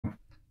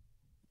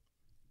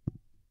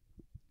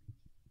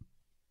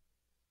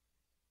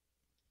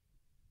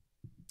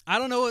I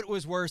don't know what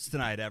was worse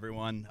tonight,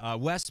 everyone.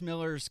 Wes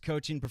Miller's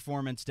coaching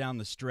performance down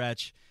the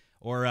stretch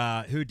or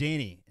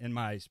Houdini in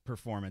my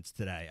performance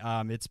today.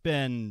 It's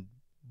been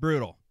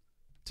brutal,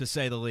 to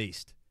say the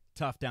least.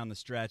 Tough down the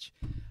stretch.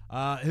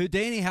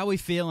 Houdini, how we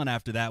feeling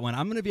after that one?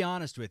 I'm going to be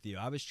honest with you.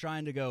 I was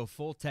trying to go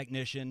full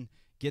technician,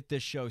 get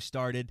this show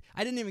started.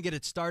 I didn't even get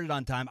it started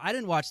on time. I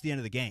didn't watch the end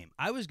of the game.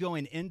 I was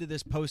going into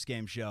this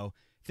post-game show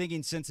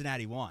thinking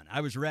Cincinnati won. I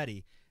was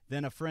ready.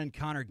 Then a friend,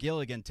 Connor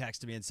Gilligan,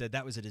 texted me and said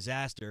that was a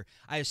disaster.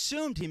 I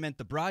assumed he meant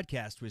the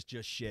broadcast was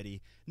just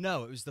shitty.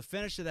 No, it was the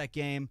finish of that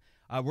game.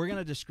 We're going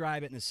to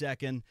describe it in a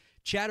second.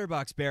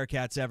 Chatterbox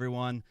Bearcats,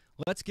 everyone.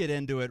 Let's get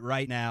into it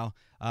right now.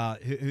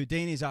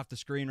 Houdini's off the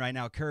screen right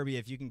now. Kirby,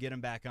 if you can get him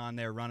back on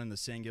there running the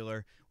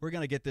singular. We're going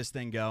to get this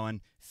thing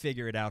going,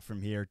 figure it out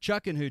from here.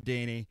 Chuck and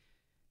Houdini,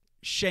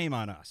 shame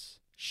on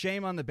us.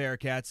 Shame on the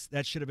Bearcats.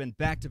 That should have been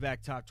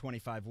back-to-back top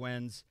 25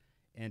 wins,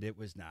 and it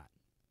was not.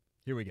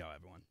 Here we go,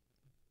 everyone.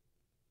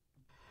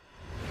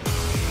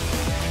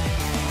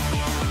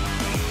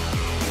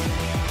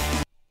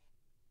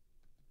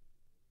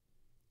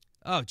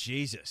 Oh,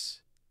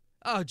 Jesus.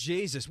 Oh,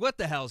 Jesus. What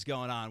the hell's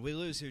going on? We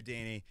lose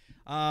Houdini.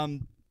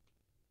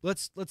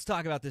 Let's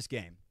talk about this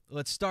game.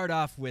 Let's start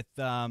off with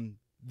the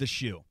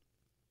shoe.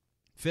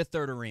 Fifth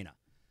Third Arena.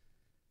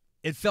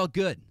 It felt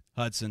good,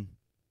 Hudson.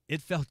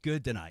 It felt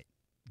good tonight.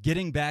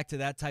 Getting back to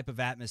that type of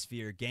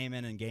atmosphere, game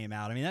in and game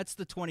out. I mean, that's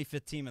the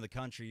 25th team in the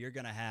country. You're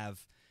going to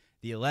have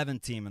the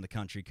 11th team in the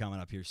country coming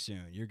up here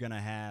soon. You're going to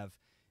have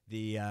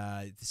the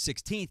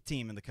 16th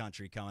team in the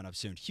country coming up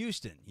soon.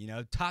 Houston,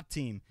 top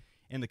team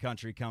in the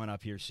country coming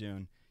up here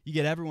soon. You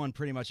get everyone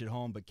pretty much at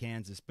home but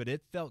Kansas, but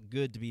it felt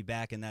good to be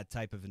back in that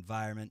type of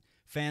environment.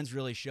 Fans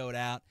really showed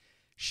out.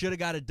 Should have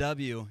got a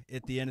W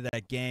at the end of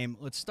that game.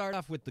 Let's start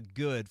off with the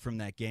good from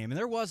that game, and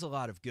there was a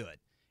lot of good.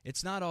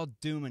 It's not all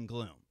doom and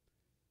gloom.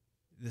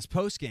 This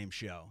post-game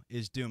show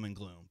is doom and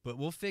gloom, but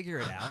we'll figure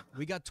it out.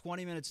 We got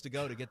 20 minutes to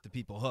go to get the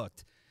people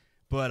hooked,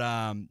 but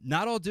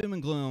not all doom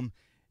and gloom.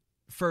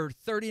 For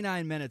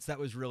 39 minutes, that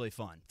was really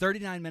fun.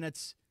 39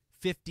 minutes,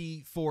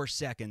 54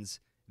 seconds.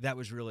 That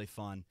was really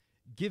fun.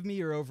 Give me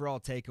your overall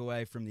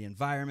takeaway from the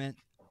environment,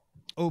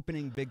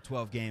 opening Big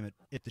 12 game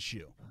at the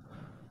shoe.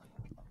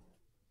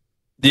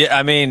 Yeah,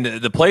 I mean,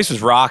 the place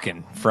was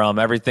rocking from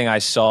everything I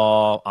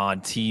saw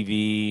on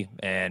TV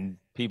and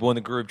people in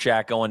the group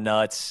chat going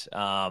nuts.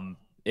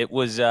 It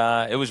was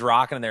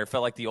rocking in there. It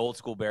felt like the old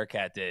school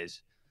Bearcat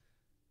days.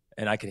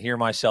 And I could hear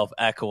myself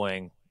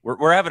echoing.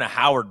 We're having a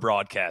Howard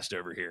broadcast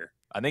over here.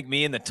 I think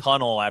me in the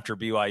tunnel after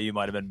BYU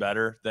might have been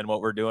better than what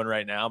we're doing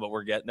right now, but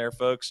we're getting there,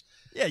 folks.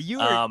 Yeah, you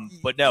were.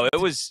 But no, it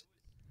was.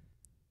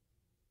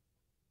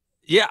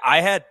 Yeah,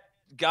 I had.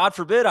 God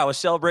forbid I was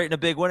celebrating a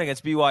big win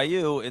against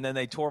BYU, and then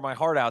they tore my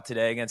heart out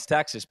today against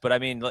Texas. But I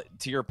mean,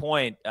 to your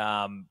point,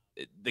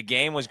 the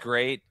game was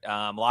great.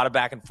 A lot of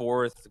back and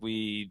forth.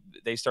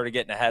 They started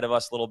getting ahead of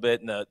us a little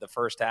bit in the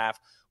first half.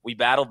 We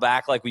battled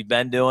back like we've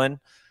been doing,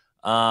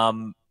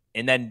 and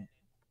then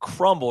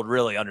crumbled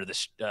really under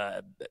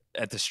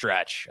at the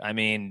stretch. I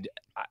mean,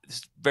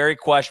 it's very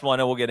questionable. I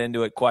know we'll get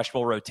into it.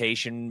 Questionable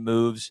rotation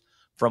moves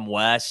from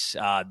Wes.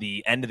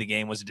 The end of the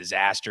game was a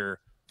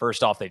disaster.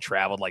 First off, they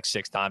traveled like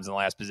 6 times in the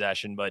last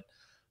possession. But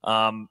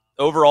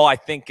overall, I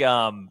think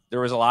there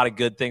was a lot of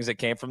good things that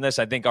came from this.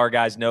 I think our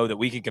guys know that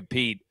we can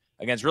compete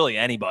against really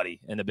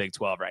anybody in the Big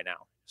 12 right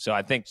now. So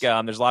I think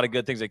there's a lot of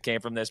good things that came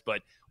from this,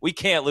 but we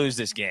can't lose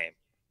this game.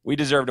 We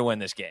deserve to win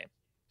this game.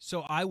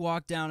 So I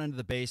walked down into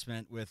the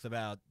basement with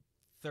about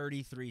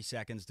 33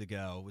 seconds to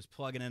go, was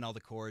plugging in all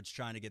the cords,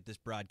 trying to get this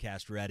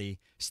broadcast ready.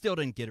 Still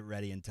didn't get it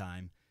ready in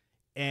time.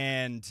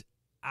 And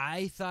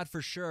I thought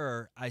for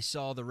sure I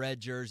saw the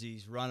red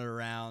jerseys running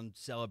around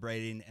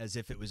celebrating as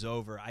if it was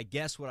over. I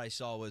guess what I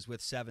saw was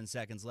with 7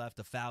 seconds left,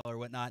 a foul or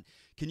whatnot.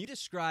 Can you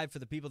describe for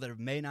the people that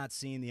may not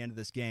seen the end of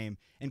this game,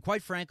 and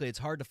quite frankly, it's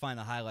hard to find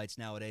the highlights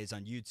nowadays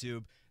on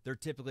YouTube. They're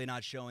typically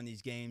not showing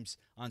these games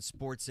on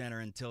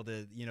SportsCenter until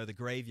the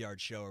graveyard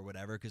show or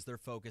whatever, because they're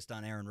focused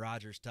on Aaron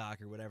Rodgers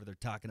talk or whatever they're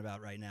talking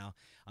about right now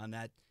on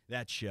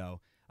that show.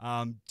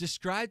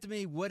 Describe to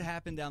me what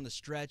happened down the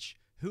stretch.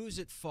 Who's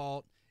at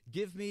fault?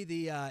 Give me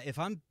the if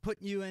I'm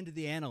putting you into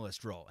the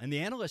analyst role, and the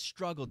analyst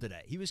struggled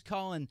today. He was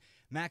calling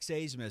Max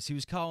Asmus. He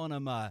was calling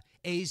him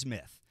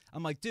Asmith.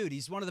 I'm like, dude,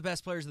 he's one of the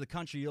best players in the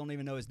country. You don't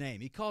even know his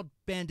name. He called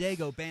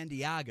Bandego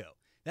Bandiago.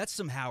 That's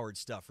some Howard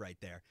stuff right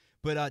there.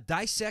 But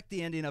dissect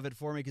the ending of it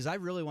for me, because I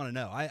really want to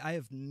know. I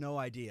have no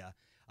idea.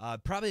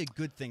 Probably a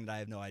good thing that I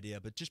have no idea,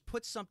 but just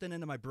put something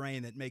into my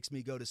brain that makes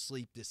me go to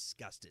sleep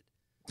disgusted.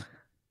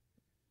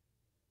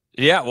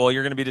 Yeah, well,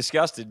 you're going to be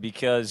disgusted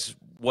because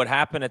what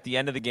happened at the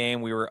end of the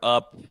game, we were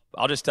up.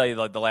 I'll just tell you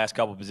the last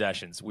couple of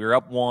possessions. We were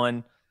up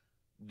 1.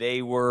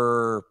 They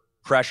were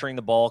pressuring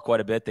the ball quite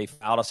a bit. They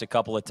fouled us a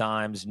couple of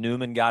times.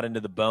 Newman got into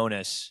the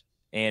bonus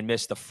and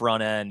missed the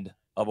front end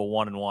of a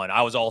 1-and-1.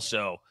 I was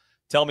also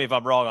 – tell me if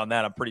I'm wrong on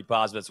that. I'm pretty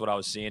positive that's what I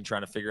was seeing,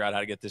 trying to figure out how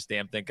to get this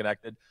damn thing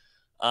connected.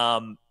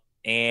 And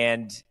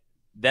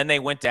then they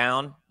went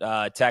down.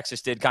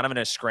 Texas did kind of in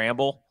a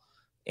scramble.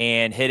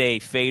 and hit a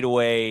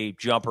fadeaway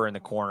jumper in the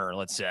corner,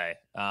 let's say.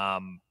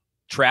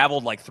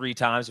 Traveled like 3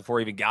 times before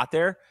he even got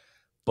there,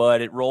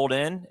 but it rolled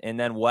in. And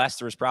then Wes,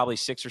 there was probably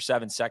 6 or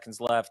 7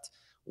 seconds left.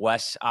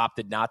 Wes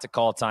opted not to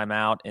call a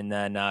timeout, and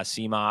then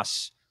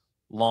CMOS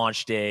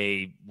launched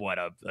a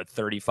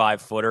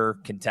 35-footer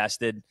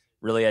contested.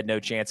 Really had no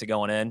chance of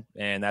going in,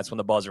 and that's when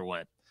the buzzer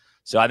went.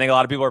 So I think a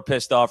lot of people are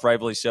pissed off,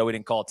 rightfully so. We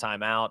didn't call a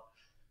timeout.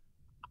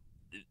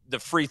 The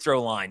free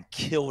throw line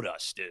killed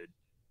us, dude.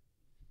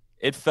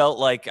 It felt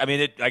like,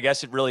 I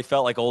guess it really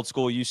felt like old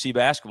school UC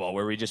basketball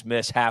where we just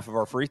missed half of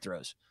our free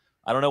throws.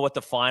 I don't know what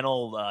the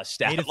final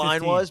stat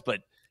line was,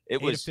 but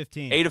it was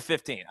 8 of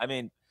 15. I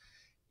mean,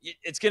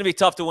 it's going to be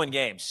tough to win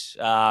games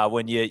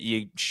when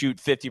you shoot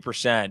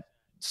 50%,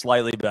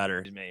 slightly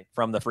better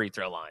from the free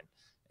throw line.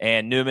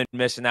 And Newman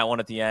missing that one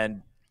at the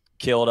end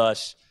killed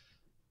us.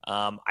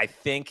 I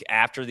think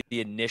after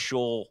the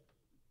initial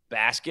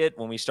basket,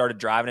 when we started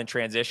driving in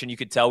transition, you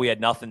could tell we had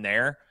nothing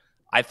there.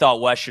 I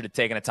thought Wes should have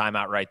taken a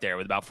timeout right there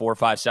with about 4 or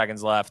 5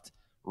 seconds left,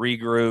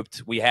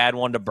 regrouped. We had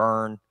one to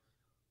burn.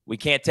 We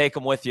can't take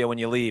them with you when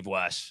you leave,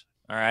 Wes.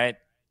 All right?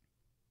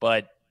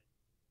 But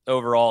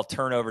overall,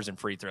 turnovers and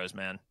free throws,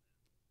 man.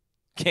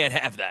 Can't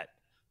have that.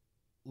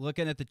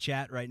 Looking at the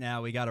chat right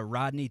now, we got a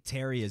Rodney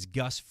Terry as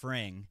Gus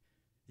Fring.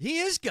 He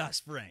is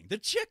Gus Fring, the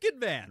chicken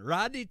man.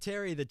 Rodney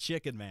Terry, the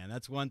chicken man.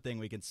 That's one thing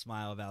we can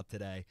smile about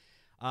today.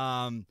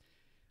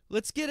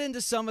 Let's get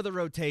into some of the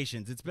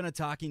rotations. It's been a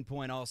talking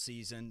point all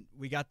season.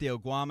 We got the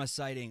Oguama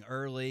sighting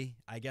early.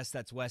 I guess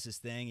that's Wes's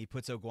thing. He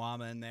puts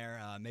Oguama in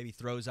there, maybe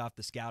throws off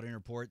the scouting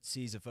report,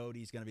 sees if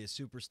Odie's going to be a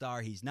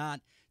superstar. He's not.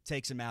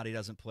 Takes him out. He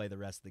doesn't play the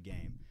rest of the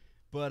game.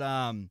 But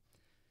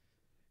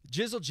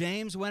Jizzle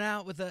James went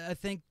out with, I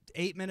think,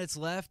 8 minutes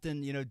left,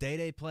 and,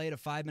 Day-Day played a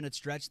 5-minute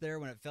stretch there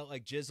when it felt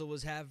like Jizzle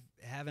was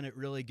having it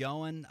really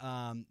going.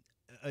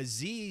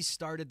 Aziz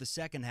started the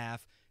second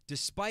half,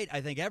 despite,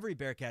 I think, every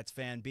Bearcats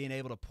fan being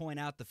able to point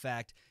out the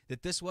fact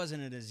that this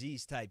wasn't an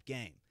Aziz-type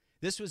game.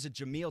 This was a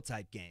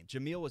Jamil-type game.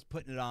 Jamil was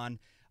putting it on.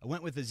 I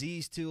went with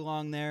Aziz too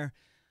long there.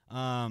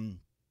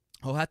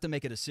 I'll have to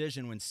make a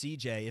decision when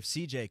if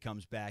CJ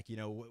comes back,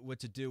 what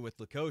to do with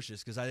Lukosius,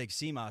 because I think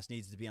CMOS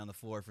needs to be on the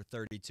floor for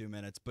 32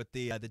 minutes. But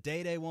the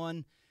Day-Day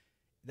one,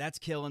 that's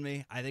killing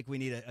me. I think we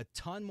need a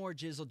ton more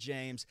Jizzle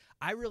James.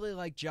 I really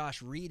like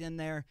Josh Reed in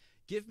there.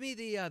 Give me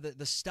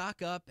the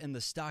stock up and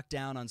the stock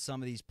down on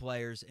some of these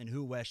players and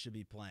who West should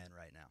be playing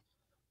right now.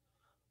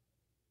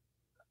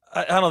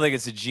 I don't think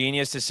it's a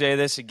genius to say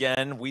this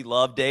again. We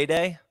love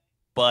Day-Day,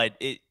 but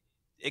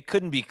it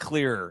couldn't be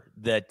clearer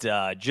that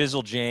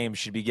Jizzle James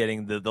should be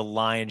getting the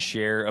lion's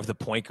share of the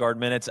point guard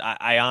minutes.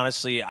 I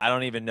honestly, I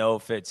don't even know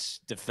if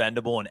it's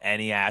defendable in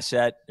any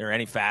asset or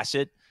any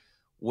facet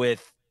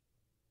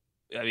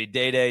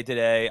Day-Day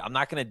today. I'm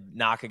not going to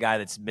knock a guy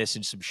that's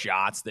missing some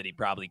shots that he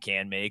probably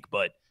can make,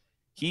 but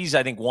he's,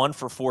 I think, 1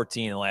 for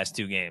 14 in the last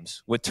 2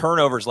 games with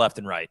turnovers left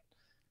and right.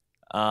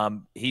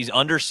 He's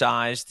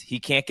undersized.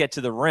 He can't get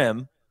to the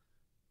rim.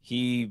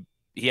 He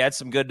had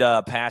some good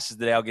passes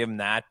today. I'll give him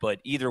that. But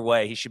either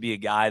way, he should be a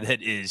guy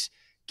that is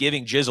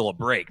giving Jizzle a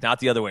break, not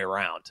the other way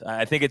around.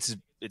 I think it's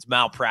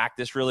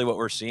malpractice, really, what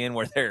we're seeing,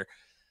 where they're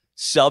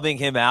subbing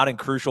him out in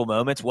crucial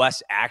moments.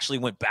 Wes actually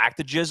went back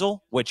to Jizzle,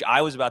 which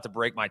I was about to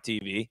break my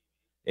TV.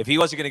 If he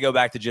wasn't going to go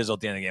back to Jizzle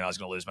at the end of the game, I was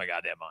going to lose my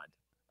goddamn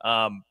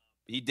mind.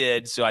 He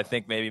did, so I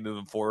think maybe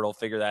moving forward he'll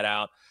figure that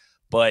out.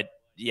 But,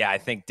 yeah, I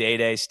think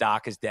Day-Day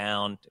stock is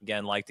down.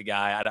 Again, like the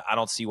guy, I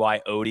don't see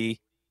why Odie,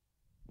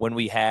 when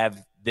we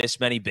have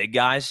this many big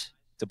guys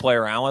to play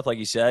around with, like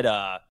you said,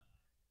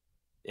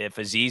 if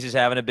Aziz is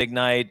having a big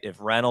night, if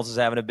Reynolds is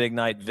having a big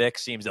night, Vic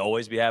seems to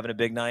always be having a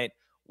big night.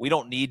 We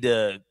don't need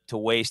to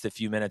waste a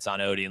few minutes on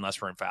Odie unless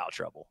we're in foul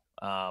trouble.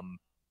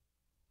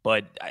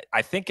 But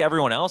I think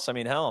everyone else,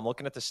 hell, I'm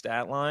looking at the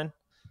stat line.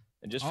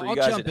 And just for you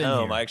guys at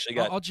home,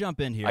 I'll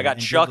jump in here. I got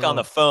Chuck on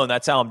the phone.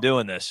 That's how I'm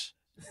doing this.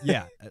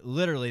 Yeah,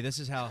 literally, this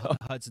is how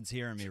Hudson's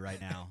hearing me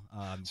right now.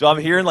 So I'm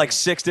hearing like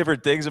 6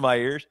 different things in my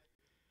ears.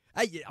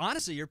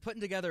 Honestly, you're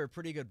putting together a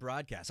pretty good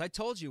broadcast. I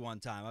told you one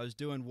time I was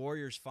doing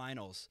Warriors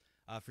finals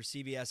for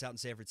CBS out in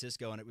San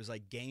Francisco, and it was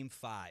like Game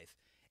 5.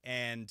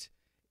 And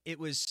it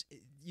was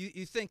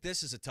you think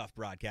this is a tough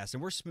broadcast,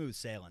 and we're smooth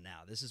sailing now.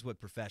 This is what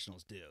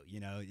professionals do.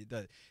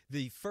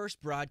 The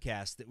first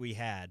broadcast that we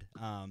had,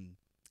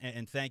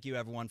 and thank you,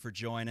 everyone, for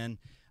joining.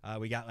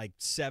 We got like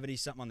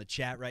 70-something on the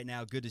chat right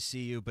now. Good to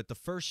see you. But the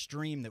first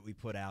stream that we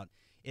put out,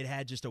 it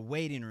had just a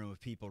waiting room of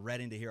people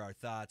ready to hear our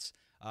thoughts,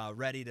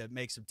 ready to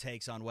make some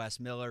takes on Wes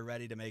Miller,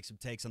 ready to make some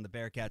takes on the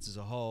Bearcats as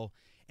a whole.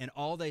 And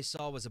all they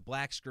saw was a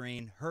black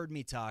screen, heard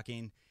me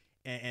talking,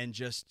 and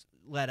just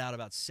let out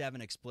about 7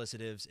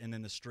 explicitives, and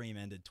then the stream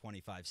ended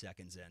 25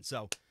 seconds in.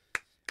 So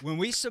when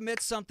we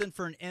submit something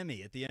for an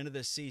Emmy at the end of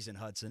this season,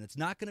 Hudson, it's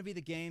not going to be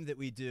the game that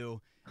we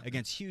do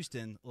against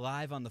Houston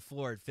live on the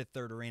floor at Fifth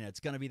Third Arena. It's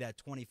going to be that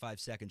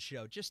 25-second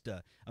show, just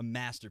a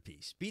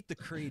masterpiece. Beat the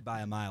Creed by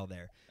a mile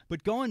there.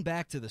 But going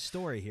back to the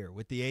story here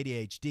with the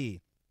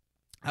ADHD,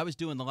 I was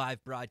doing the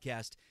live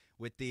broadcast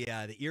with the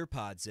ear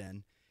pods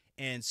in,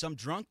 and some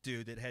drunk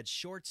dude that had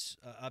shorts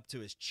up to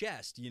his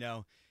chest,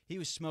 he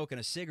was smoking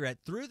a cigarette,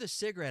 threw the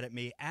cigarette at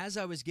me as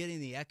I was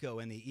getting the echo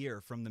in the ear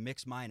from the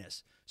mix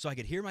minus. So I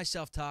could hear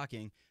myself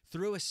talking,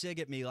 threw a cig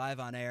at me live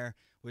on air,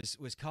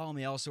 was calling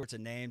me all sorts of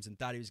names and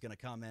thought he was going to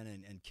come in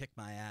and kick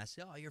my ass.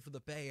 Oh, you're from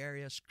the Bay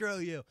Area. Screw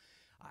you.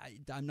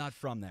 I'm not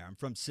from there. I'm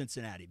from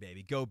Cincinnati,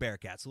 baby. Go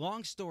Bearcats.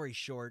 Long story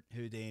short,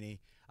 Houdini,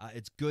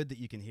 it's good that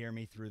you can hear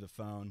me through the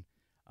phone.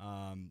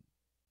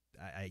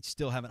 I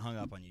still haven't hung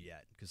up on you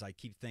yet because I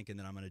keep thinking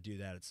that I'm going to do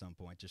that at some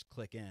point. Just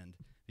click end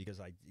because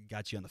I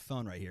got you on the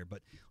phone right here.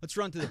 But let's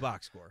run through the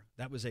box score.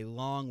 That was a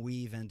long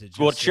weave into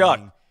just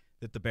saying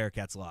that the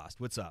Bearcats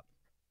lost. What's up?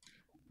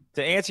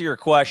 To answer your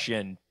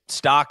question,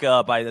 stock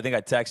up. I think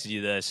I texted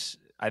you this.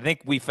 I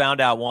think we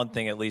found out one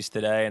thing at least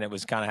today, and it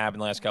was kind of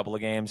happened the last couple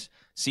of games.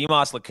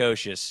 Seamus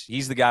Lukosius,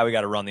 he's the guy we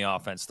got to run the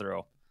offense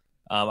through.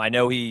 I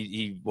know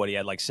he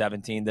had like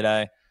 17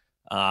 today.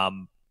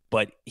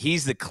 But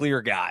he's the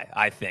clear guy,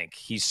 I think.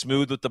 He's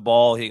smooth with the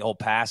ball. He'll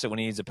pass it when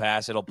he needs to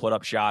pass it. He'll put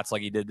up shots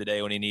like he did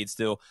today when he needs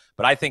to.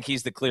 But I think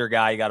he's the clear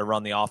guy you got to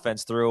run the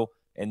offense through.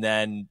 And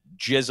then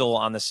Jizzle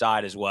on the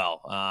side as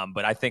well.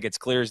 But I think it's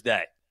clear as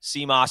day.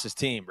 Seamoss's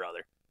team,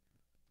 brother.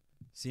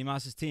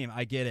 Seamoss's team.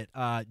 I get it.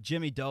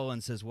 Jimmy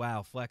Dolan says,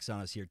 wow, flex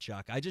on us here,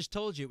 Chuck. I just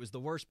told you it was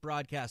the worst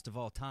broadcast of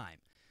all time.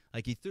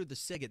 Like, he threw the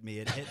cig at me.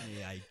 It hit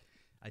me.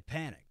 I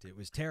panicked. It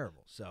was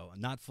terrible. So I'm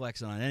not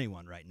flexing on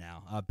anyone right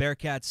now.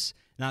 Bearcats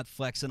not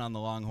flexing on the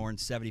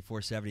Longhorns.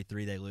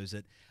 74-73, they lose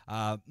it.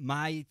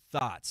 My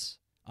thoughts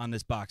on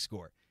this box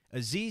score.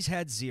 Aziz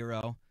had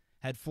 0,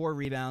 had 4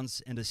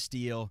 rebounds and a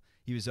steal.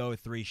 He was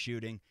 0-3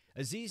 shooting.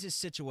 Aziz is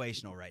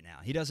situational right now.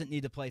 He doesn't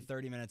need to play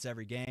 30 minutes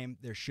every game.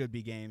 There should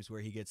be games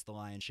where he gets the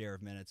lion's share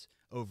of minutes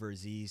over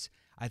Aziz.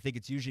 I think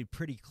it's usually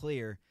pretty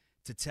clear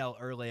to tell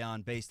early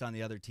on based on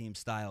the other team's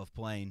style of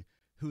playing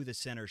who the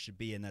center should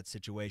be in that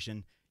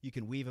situation. You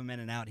can weave him in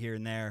and out here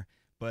and there,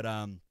 but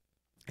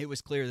it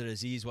was clear that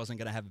Aziz wasn't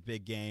going to have a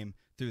big game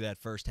through that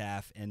first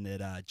half and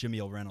that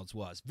Jameel Reynolds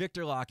was.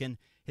 Victor Locken,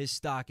 his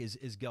stock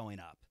is going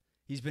up.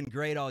 He's been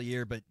great all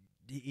year, but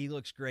he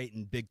looks great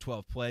in Big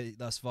 12 play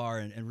thus far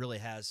and really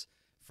has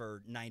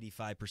for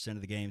 95%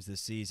 of the games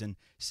this season.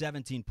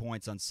 17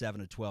 points on 7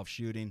 of 12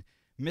 shooting.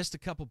 Missed a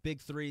couple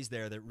big threes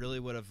there that really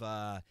would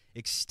have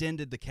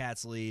extended the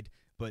Cats' lead,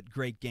 but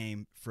great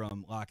game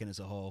from Locken as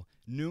a whole.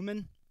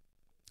 Newman,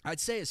 I'd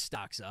say his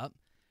stock's up.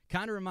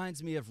 Kind of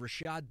reminds me of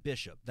Rashad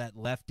Bishop, that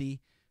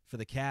lefty for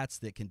the Cats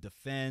that can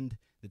defend,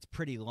 that's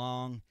pretty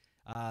long.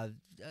 A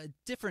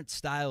different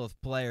style of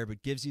player,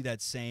 but gives you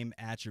that same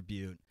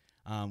attribute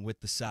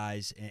with the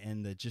size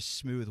and the just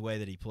smooth way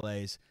that he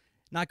plays.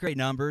 Not great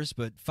numbers,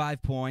 but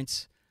 5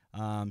 points,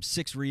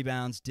 6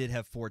 rebounds, did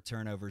have 4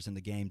 turnovers in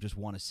the game, just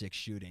 1 of 6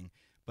 shooting.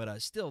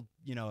 But still,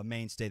 a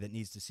mainstay that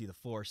needs to see the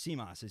floor.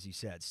 Seamoss, as you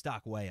said,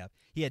 stock way up.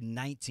 He had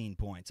 19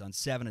 points on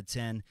 7 of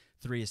 10,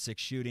 3 of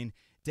 6 shooting.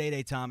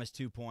 Day Thomas,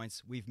 2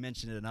 points. We've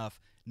mentioned it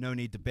enough. No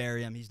need to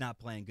bury him. He's not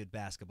playing good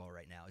basketball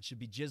right now. It should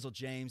be Jizzle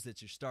James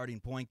that's your starting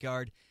point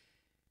guard.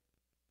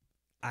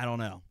 I don't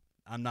know.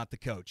 I'm not the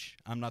coach.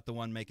 I'm not the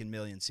one making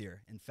millions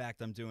here. In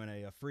fact, I'm doing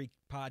a free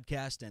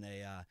podcast and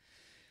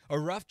a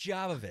rough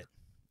job of it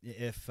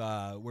if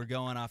we're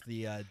going off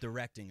the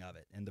directing of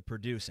it and the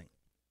producing.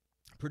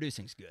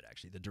 Producing's good,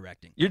 actually, the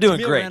directing. You're doing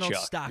Jameel great, Reynolds,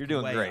 Chuck. stock You're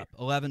doing way great. Up.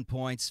 11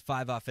 points,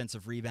 5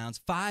 offensive rebounds.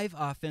 5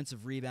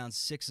 offensive rebounds,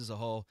 6 as a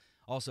whole.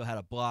 Also had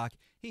a block.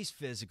 He's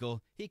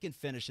physical. He can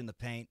finish in the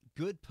paint.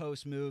 Good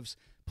post moves.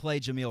 Play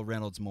Jameel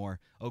Reynolds more.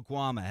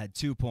 Oguama had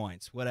 2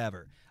 points.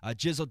 Whatever.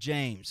 Jizzle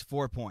James,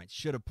 4 points.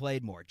 Should have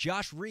played more.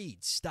 Josh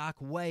Reed, stock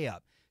way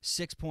up.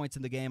 6 points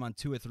in the game on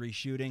 2 of 3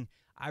 shooting.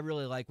 I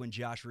really like when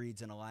Josh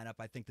Reed's in a lineup.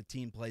 I think the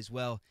team plays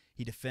well.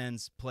 He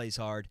defends, plays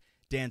hard.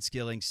 Dan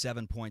Skilling,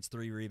 7 points,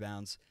 3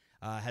 rebounds.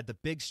 Had the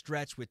big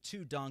stretch with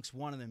 2 dunks,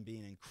 one of them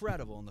being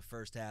incredible in the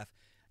first half.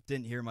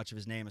 Didn't hear much of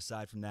his name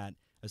aside from that,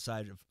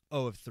 aside of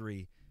 0 of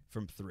 3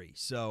 from 3.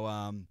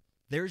 So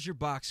there's your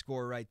box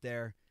score right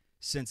there.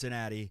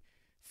 Cincinnati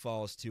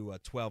falls to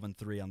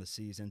 12-3 on the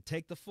season.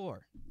 Take the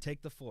floor.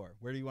 Take the floor.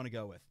 Where do you want to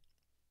go with?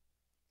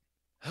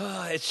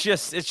 It's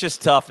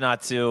just tough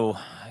not to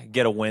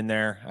get a win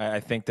there.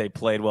 I think they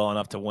played well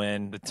enough to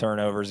win. The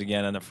turnovers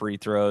again and the free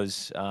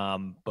throws.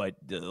 But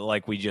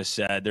like we just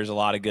said, there's a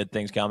lot of good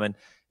things coming.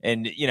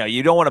 And,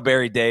 you don't want to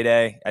bury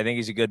Day. I think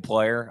he's a good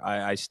player.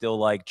 I still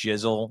like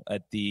Jizzle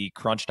at the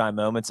crunch time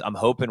moments. I'm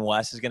hoping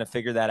Wes is going to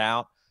figure that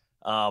out.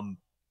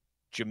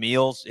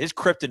 Jameel's, his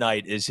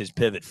kryptonite is his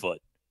pivot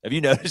foot. Have you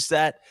noticed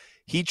that?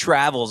 He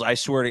travels, I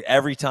swear to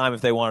every time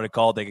if they wanted to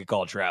call it, they could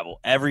call it travel.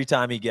 Every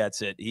time he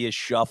gets it, he is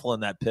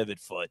shuffling that pivot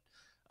foot.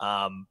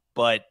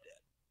 But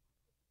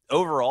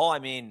overall,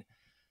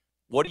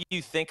 what do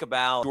you think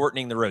about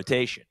shortening the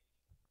rotation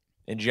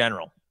in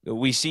general?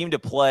 We seem to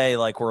play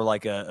like we're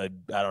like a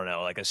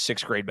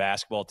 6th grade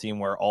basketball team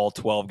where all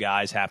 12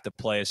 guys have to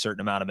play a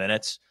certain amount of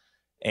minutes.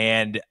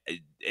 And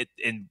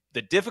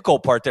the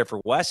difficult part there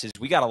for Wes is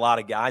we got a lot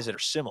of guys that are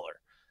similar.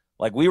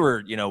 Like we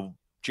were,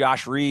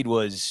 Josh Reed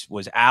was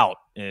out,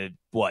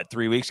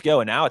 3 weeks ago,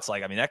 and now it's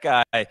like, that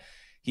guy,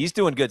 he's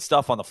doing good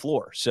stuff on the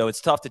floor. So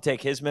it's tough to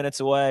take his minutes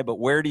away. But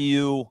where do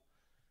you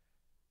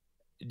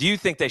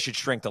think they should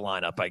shrink the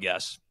lineup, I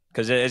guess?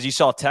 Because as you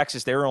saw,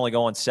 Texas, they were only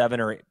going 7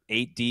 or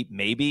 8 deep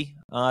maybe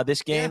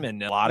this game,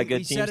 and a lot of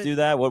good teams do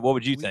that. What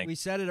would you think? We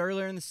said it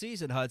earlier in the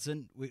season,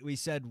 Hudson. We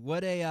said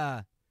what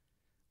a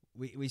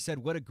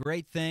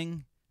great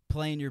thing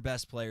playing your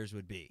best players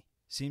would be.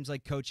 Seems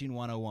like coaching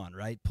 101,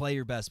 right? Play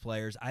your best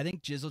players. I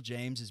think Jizzle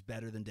James is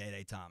better than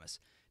Day Thomas.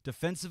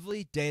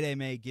 Defensively, Day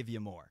may give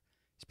you more.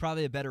 He's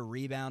probably a better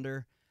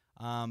rebounder,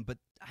 but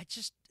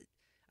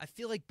I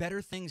feel like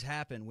better things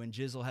happen when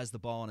Jizzle has the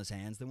ball in his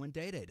hands than when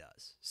Day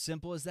does.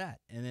 Simple as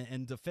that.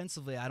 And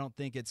defensively, I don't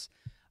think it's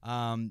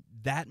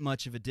that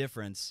much of a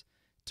difference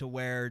to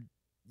where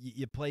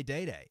you play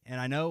Day. And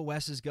I know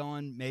Wes is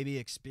going, maybe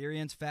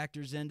experience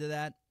factors into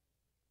that.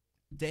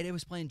 Day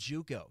was playing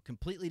JUCO,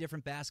 completely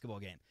different basketball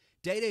game.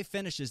 Day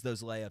finishes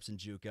those layups in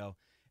JUCO,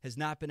 has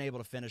not been able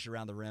to finish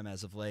around the rim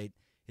as of late.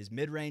 His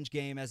mid-range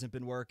game hasn't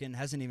been working,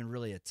 hasn't even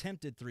really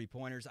attempted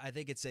three-pointers. I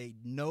think it's a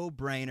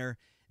no-brainer.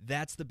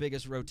 That's the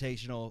biggest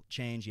rotational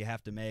change you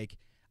have to make.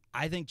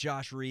 I think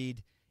Josh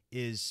Reed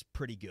is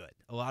pretty good.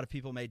 A lot of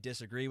people may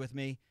disagree with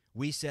me.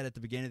 We said at the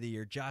beginning of the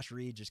year, Josh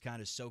Reed just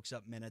kind of soaks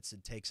up minutes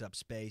and takes up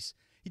space.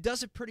 He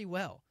does it pretty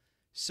well.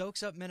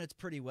 Soaks up minutes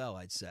pretty well,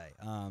 I'd say.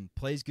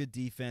 Plays good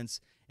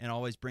defense and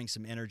always brings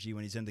some energy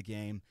when he's in the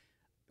game.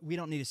 We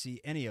don't need to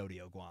see any Odi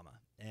Oguama.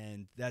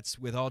 And that's,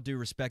 with all due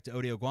respect to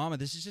Odi Oguama,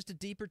 this is just a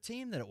deeper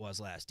team than it was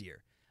last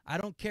year. I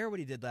don't care what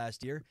he did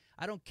last year.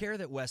 I don't care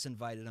that Wes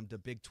invited him to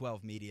Big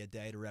 12 Media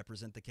Day to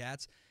represent the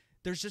Cats.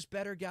 There's just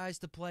better guys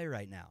to play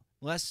right now.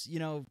 Unless,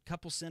 a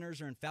couple centers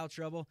are in foul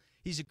trouble,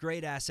 he's a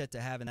great asset to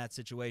have in that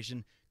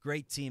situation.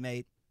 Great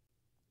teammate.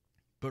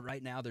 But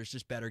right now, there's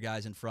just better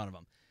guys in front of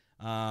him.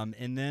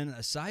 And then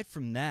aside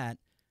from that,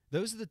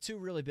 those are the two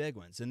really big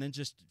ones. And then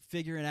just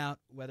figuring out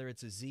whether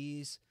it's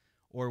Aziz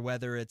or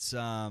whether it's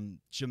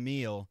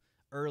Jamil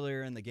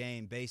earlier in the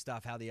game based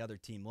off how the other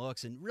team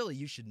looks. And really,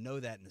 you should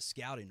know that in the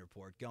scouting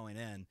report going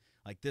in.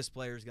 Like, this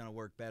player is going to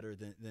work better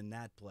than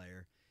that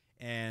player.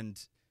 And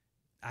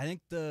I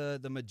think the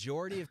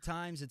majority of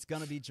times it's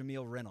going to be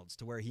Jamil Reynolds,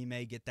 to where he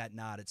may get that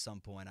nod at some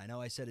point. I know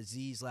I said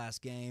Aziz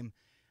last game.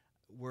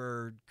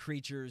 We're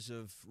creatures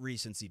of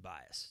recency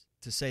bias,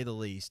 to say the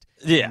least.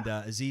 Yeah. And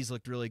Aziz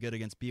looked really good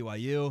against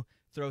BYU.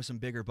 Throw some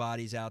bigger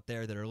bodies out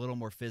there that are a little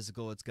more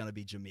physical, it's going to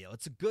be Jamil.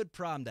 It's a good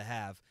problem to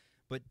have,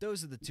 but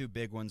those are the two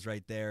big ones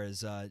right there,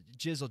 is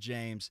Jizzle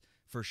James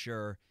for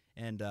sure,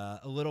 and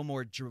a little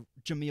more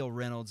Jamil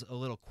Reynolds, a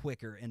little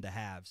quicker into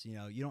halves.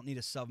 You don't need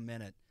a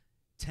sub-minute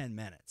 10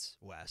 minutes,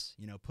 Wes.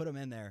 Put him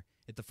in there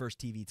at the first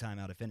TV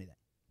timeout, if anything.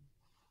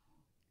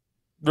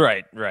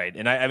 Right.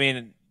 And I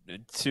mean,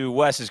 to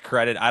Wes's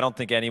credit, I don't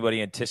think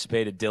anybody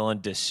anticipated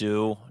Dylan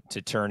Dessou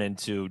to turn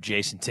into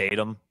Jason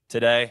Tatum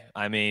today.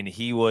 I mean,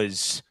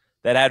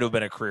 that had to have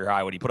been a career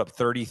high when he put up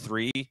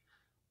 33.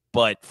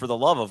 But for the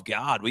love of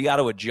God, we got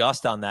to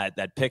adjust on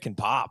that pick and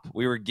pop.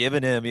 We were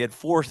giving him, he had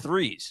 4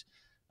 threes.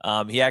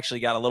 He actually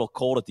got a little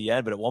cold at the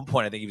end, but at one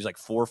point I think he was like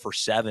 4 for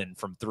 7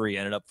 from 3,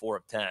 ended up 4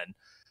 of 10.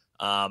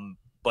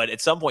 But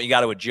at some point you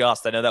got to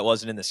adjust. I know that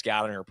wasn't in the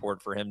scouting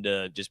report for him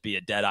to just be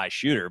a dead-eye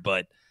shooter,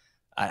 but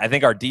I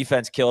think our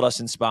defense killed us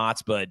in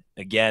spots. But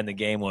again, the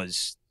game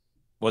was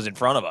in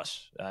front of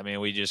us. I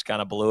mean, we just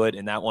kind of blew it,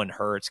 and that one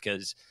hurts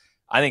because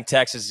I think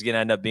Texas is going to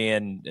end up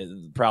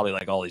being probably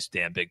like all these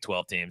damn Big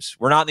 12 teams.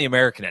 We're not in the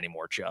American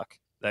anymore, Chuck.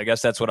 I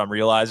guess that's what I'm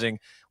realizing.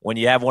 When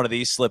you have one of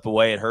these slip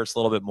away, it hurts a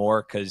little bit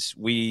more, because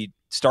we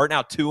starting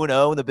out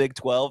 2-0 in the Big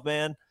 12,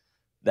 man.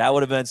 That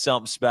would have been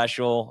something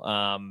special.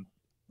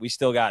 We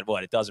still got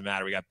what? It doesn't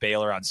matter. We got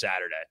Baylor on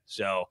Saturday,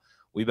 so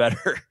we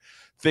better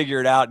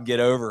figure it out and get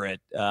over it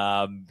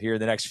here in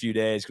the next few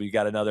days. We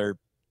got another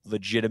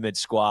legitimate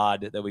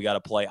squad that we got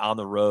to play on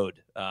the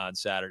road on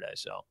Saturday.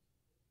 So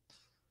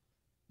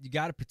you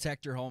got to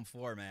protect your home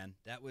floor, man.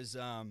 That was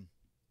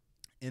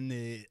in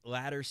the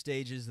latter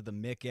stages of the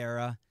Mick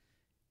era,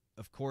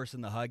 of course,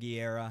 in the Huggy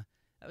era.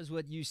 That was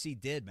what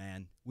UC did,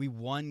 man. We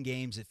won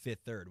games at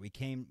Fifth Third. We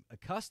came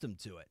accustomed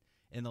to it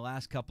in the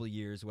last couple of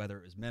years, whether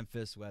it was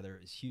Memphis, whether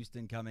it was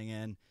Houston coming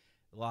in.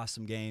 Lost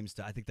some games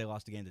I think they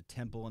lost a game to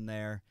Temple in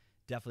there.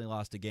 Definitely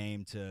lost a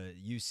game to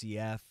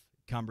UCF,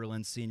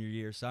 Cumberland's senior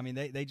year. So, I mean,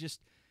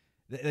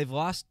 they've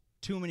lost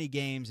too many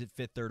games at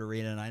Fifth Third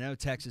Arena, and I know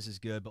Texas is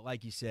good, but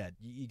like you said,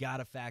 you got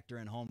to factor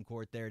in home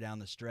court there down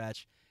the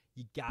stretch.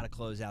 You got to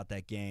close out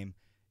that game.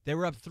 They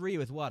were up 3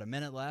 with, a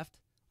minute left?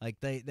 Like,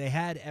 they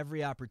had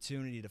every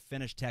opportunity to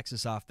finish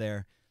Texas off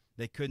there.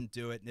 They couldn't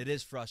do it, and it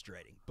is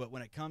frustrating. But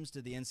when it comes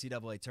to the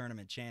NCAA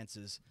tournament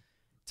chances,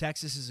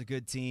 Texas is a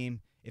good team.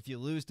 If you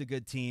lose to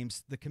good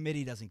teams, the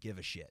committee doesn't give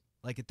a shit.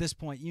 Like, at this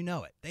point, you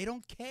know it. They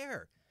don't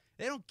care.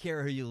 They don't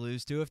care who you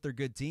lose to if they're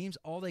good teams.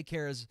 All they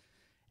care is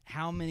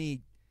how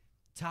many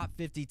top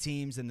 50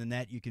 teams in the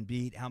net you can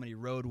beat, how many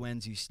road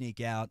wins you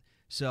sneak out.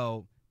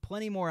 So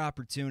plenty more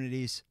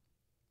opportunities.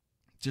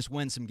 Just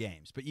win some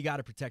games. But you got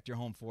to protect your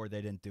home floor.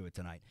 They didn't do it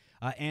tonight.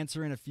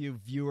 Answering a few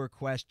viewer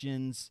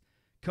questions.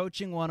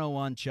 Coaching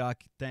 101,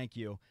 Chuck. Thank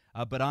you.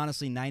 But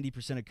honestly,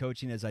 90% of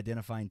coaching is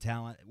identifying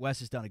talent. Wes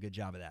has done a good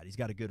job of that. He's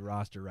got a good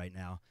roster right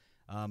now.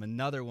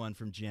 Another one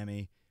from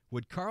Jimmy.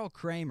 Would Carl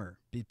Kramer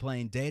be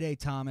playing Day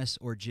Thomas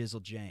or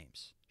Jizzle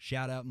James?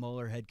 Shout out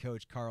Mueller head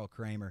coach Carl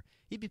Kramer.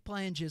 He'd be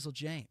playing Jizzle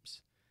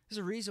James. There's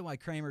a reason why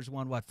Kramer's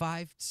won,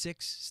 5,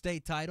 6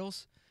 state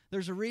titles?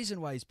 There's a reason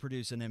why he's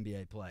producing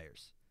NBA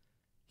players.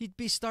 He'd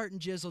be starting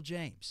Jizzle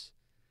James.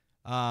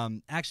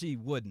 Actually, he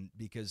wouldn't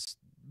because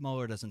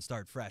Mueller doesn't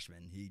start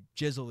freshmen.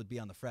 Jizzle would be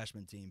on the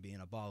freshman team being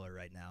a baller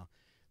right now.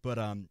 But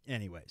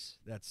anyways,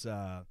 that's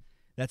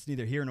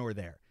neither here nor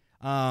there.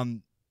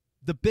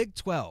 The Big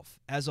 12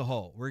 as a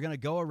whole, we're going to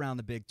go around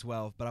the Big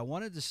 12, but I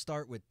wanted to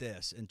start with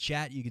this. And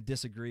chat, you can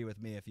disagree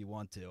with me if you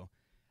want to.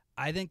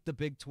 I think the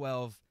Big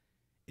 12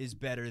 is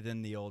better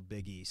than the old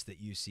Big East that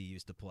UC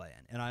used to play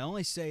in. And I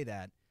only say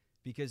that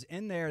because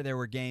in there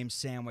were games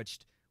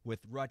sandwiched with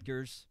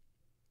Rutgers,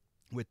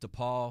 with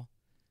DePaul,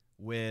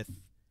 with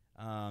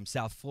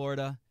South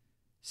Florida.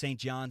 St.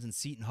 John's and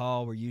Seton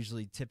Hall were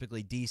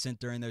typically decent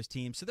during those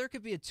teams. So there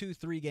could be a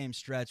 2-3 game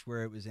stretch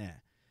where it was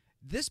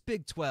This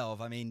Big 12,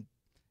 I mean,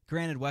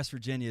 granted, West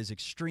Virginia is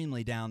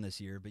extremely down this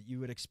year, but you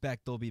would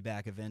expect they'll be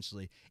back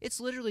eventually. It's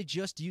literally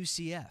just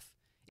UCF.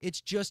 It's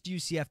just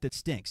UCF that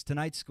stinks.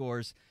 Tonight's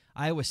scores,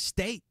 Iowa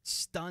State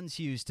stuns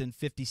Houston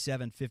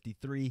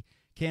 57-53.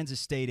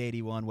 Kansas State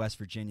 81, West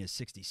Virginia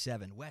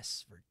 67.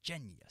 West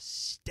Virginia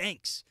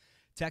stinks.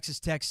 Texas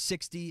Tech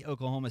 60,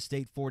 Oklahoma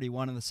State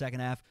 41 in the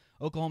second half.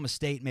 Oklahoma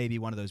State may be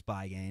one of those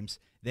bye games.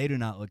 They do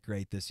not look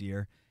great this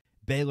year.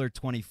 Baylor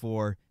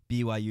 24,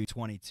 BYU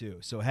 22.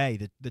 So,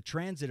 hey, the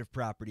transitive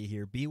property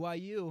here,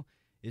 BYU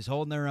is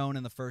holding their own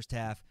in the first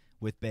half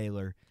with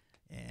Baylor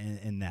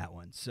in that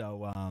one.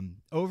 So,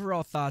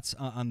 overall thoughts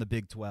on the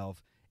Big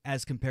 12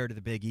 as compared to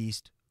the Big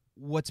East.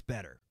 What's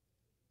better?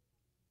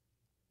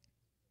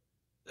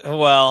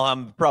 Well,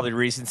 I'm probably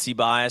recency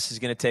bias is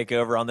going to take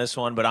over on this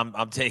one, but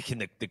I'm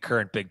taking the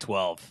current Big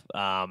 12.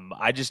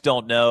 I just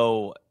don't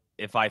know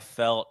if I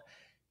felt –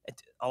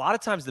 a lot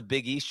of times the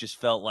Big East just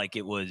felt like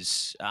it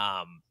was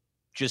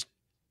just –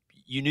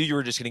 you knew you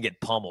were just going to get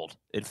pummeled.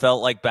 It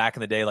felt like back in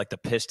the day, like the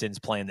Pistons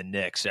playing the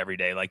Knicks every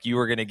day. Like you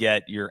were going to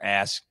get your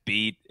ass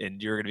beat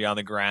and you're going to be on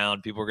the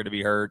ground. People were going to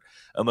be hurt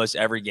almost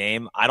every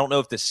game. I don't know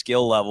if the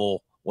skill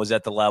level was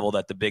at the level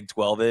that the Big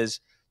 12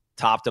 is,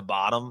 top to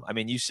bottom. I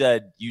mean, you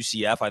said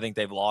UCF. I think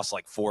they've lost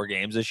like 4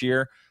 games this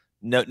year.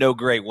 No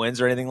great wins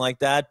or anything like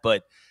that,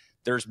 but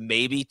there's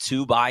maybe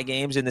 2 bye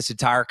games in this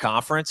entire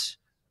conference.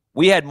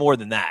 We had more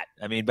than that.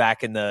 I mean,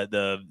 back in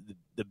the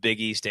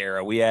Big East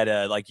era, we had,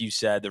 like you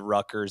said, the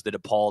Rutgers, the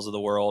DePauls of the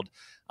world,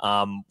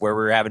 where we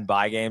were having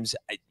bye games.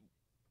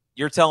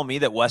 You're telling me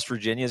that West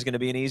Virginia is going to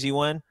be an easy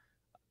win?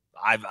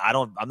 I'm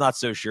not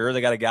so sure. They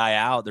got a guy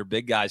out. Their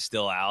big guy's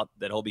still out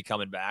that he'll be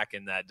coming back,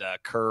 and that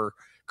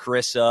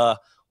Carissa,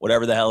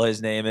 whatever the hell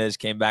his name is,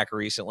 came back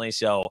recently.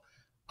 So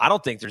I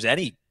don't think there's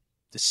the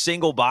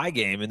single bye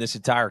game in this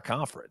entire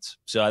conference.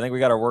 So I think we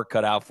got our work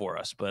cut out for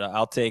us. But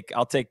I'll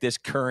take this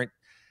current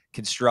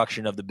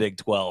construction of the Big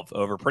 12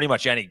 over pretty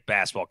much any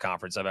basketball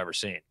conference I've ever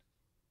seen.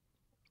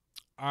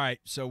 All right,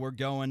 so we're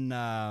going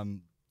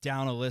down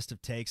a list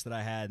of takes that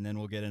I had, and then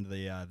we'll get into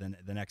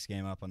the next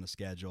game up on the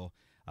schedule.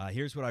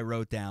 Here's what I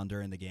wrote down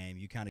during the game.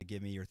 You kind of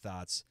give me your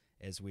thoughts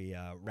as we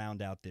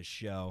round out this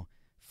show.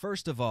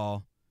 First of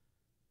all,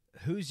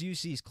 who's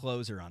UC's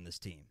closer on this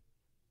team?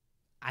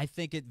 I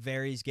think it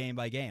varies game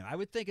by game. I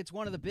would think it's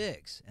one of the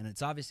bigs, and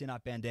it's obviously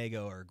not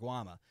Bandego or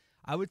Guama.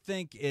 I would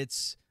think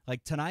it's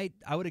like tonight,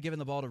 I would have given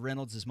the ball to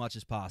Reynolds as much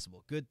as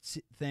possible. Good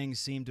things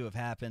seem to have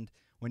happened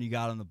when you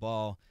got on the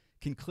ball.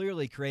 Can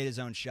clearly create his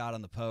own shot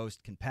on the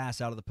post, can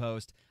pass out of the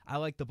post. I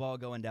like the ball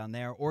going down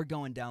there or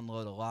going down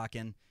low to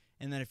Locken.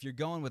 And then if you're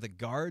going with a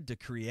guard to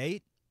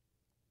create,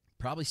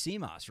 probably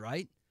Seamas,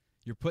 right?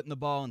 You're putting the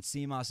ball in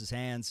Seamas's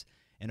hands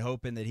and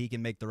hoping that he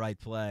can make the right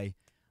play.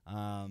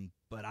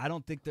 But I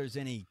don't think there's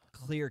any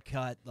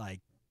clear-cut,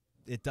 like,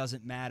 it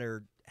doesn't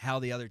matter how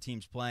the other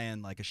team's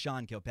playing. Like a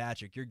Sean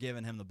Kilpatrick, you're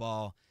giving him the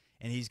ball,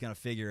 and he's going to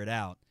figure it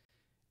out.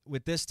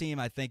 With this team,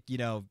 I think,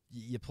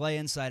 you play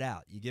inside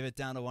out. You give it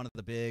down to one of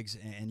the bigs,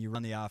 and you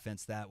run the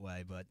offense that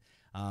way. But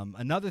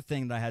another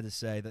thing that I had to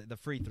say, the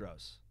free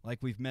throws, like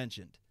we've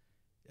mentioned,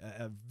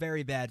 a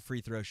very bad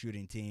free throw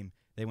shooting team.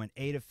 They went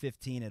 8 of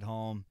 15 at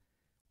home.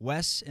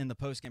 Wes, in the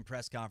postgame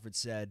press conference,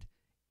 said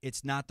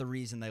it's not the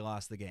reason they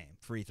lost the game,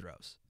 free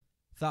throws.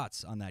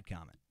 Thoughts on that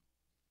comment?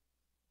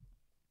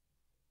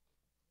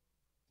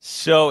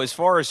 So as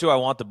far as who I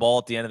want the ball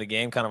at the end of the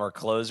game, kind of our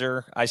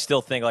closer, I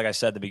still think, like I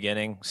said at the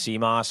beginning,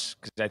 Seamas,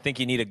 because I think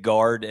you need a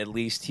guard at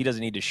least. He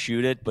doesn't need to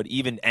shoot it, but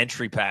even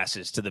entry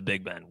passes to the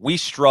big men. We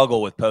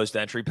struggle with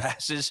post-entry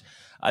passes.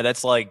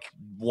 That's like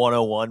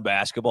 101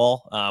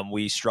 basketball.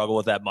 We struggle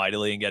with that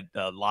mightily and get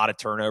a lot of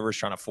turnovers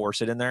trying to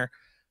force it in there.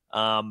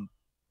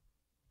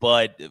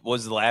 But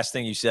was the last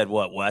thing you said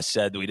what Wes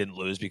said, that we didn't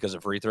lose because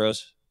of free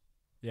throws?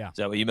 Yeah. Is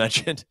that what you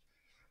mentioned?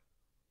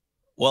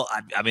 Well,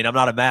 I mean, I'm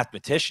not a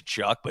mathematician,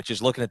 Chuck, but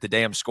just looking at the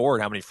damn score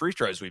and how many free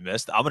throws we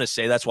missed, I'm going to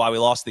say that's why we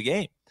lost the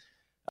game.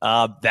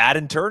 That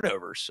and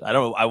turnovers. I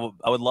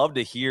would love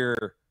to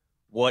hear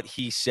what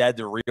he said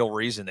the real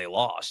reason they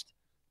lost.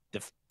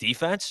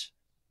 Defense?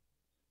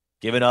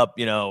 Giving up,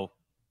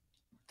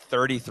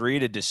 33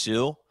 to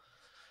Dessou.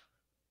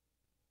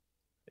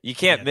 You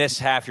can't miss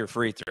half your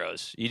free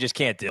throws. You just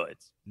can't do it.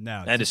 No,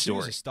 End of Dessou's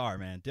story. a star,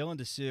 man. Dylan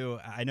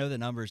Dessou, I know the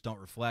numbers don't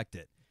reflect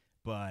it,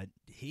 but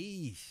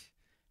he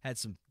had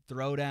some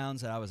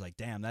throwdowns that I was like,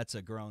 damn, that's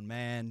a grown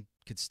man.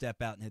 Could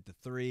step out and hit the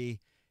three.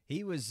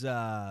 He was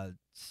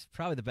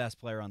probably the best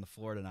player on the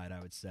floor tonight,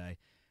 I would say.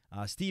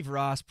 Steve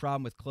Ross,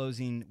 problem with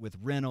closing with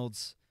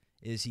Reynolds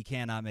is he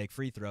cannot make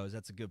free throws.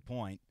 That's a good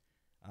point.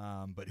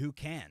 But who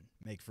can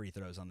make free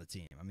throws on the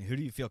team? I mean, who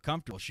do you feel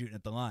comfortable shooting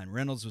at the line?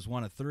 Reynolds was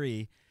 1 of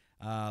 3.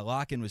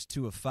 Locken was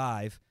 2 of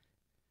 5.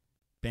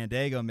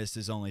 Bandego missed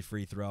his only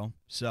free throw.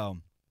 So,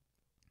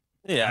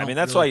 yeah, I mean,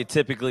 that's why you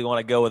typically want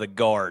to go with a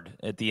guard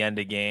at the end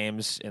of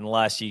games,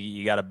 unless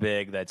you got a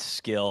big that's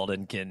skilled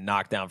and can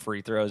knock down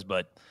free throws.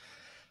 But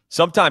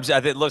sometimes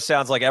it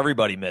sounds like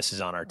everybody misses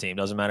on our team.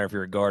 Doesn't matter if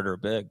you're a guard or a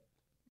big.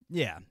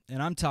 Yeah,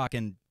 and I'm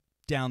talking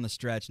down the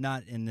stretch,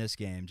 not in this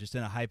game, just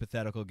in a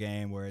hypothetical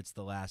game where it's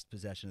the last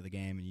possession of the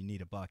game and you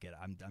need a bucket.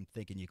 I'm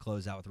thinking you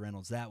close out with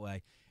Reynolds that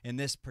way. In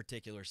this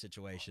particular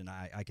situation,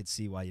 I could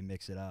see why you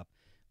mix it up.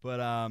 But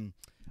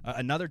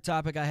another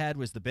topic I had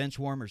was the bench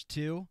warmers,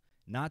 too.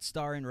 Not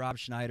starring Rob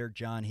Schneider,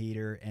 John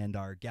Heater, and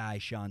our guy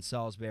Sean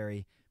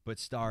Salisbury, but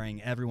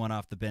starring everyone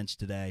off the bench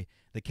today.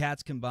 The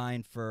Cats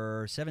combined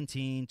for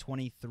 17,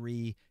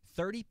 23,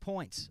 30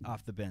 points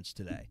off the bench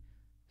today.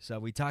 So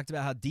we talked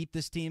about how deep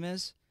this team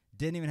is.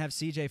 Didn't even have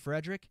C.J.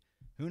 Frederick.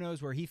 Who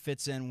knows where he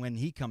fits in when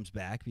he comes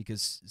back,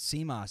 because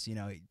Seamas,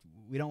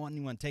 we don't want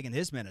anyone taking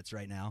his minutes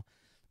right now.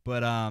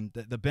 But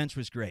the bench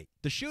was great.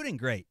 The shooting,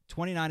 great.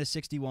 29 to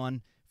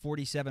 61,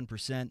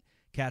 47%.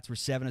 Cats were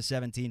 7 of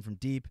 17 from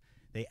deep.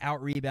 They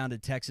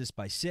out-rebounded Texas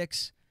by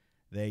 6.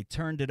 They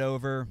turned it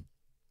over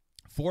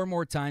 4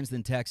 more times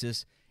than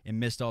Texas and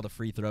missed all the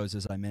free throws,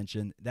 as I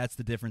mentioned. That's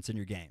the difference in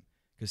your game,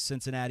 because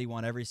Cincinnati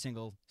won every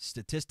single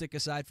statistic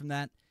aside from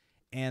that,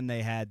 and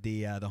they had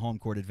the home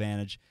court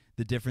advantage.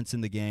 The difference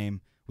in the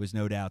game was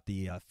no doubt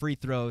the free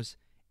throws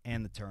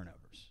and the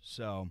turnovers.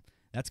 So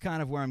that's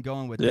kind of where I'm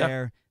going with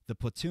there. The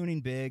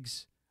platooning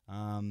bigs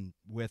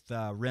with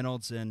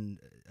Reynolds and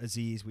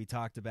Aziz, we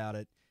talked about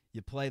it.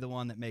 You play the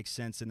one that makes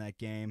sense in that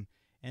game.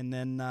 And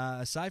then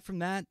aside from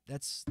that,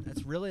 that's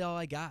really all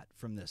I got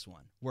from this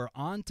one. We're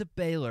on to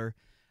Baylor.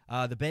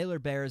 The Baylor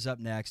Bears up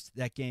next.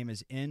 That game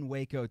is in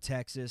Waco,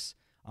 Texas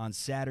on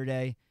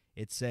Saturday.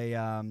 It's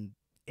a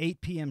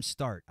 8 p.m.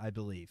 start, I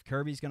believe.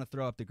 Kirby's going to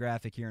throw up the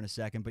graphic here in a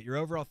second. But your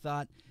overall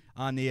thought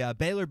on the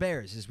Baylor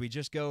Bears as we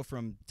just go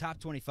from top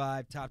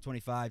 25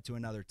 to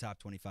another top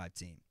 25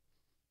 team?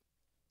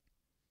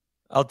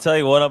 I'll tell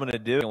you what I'm going to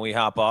do when we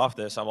hop off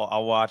this.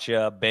 I'll watch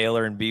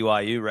Baylor and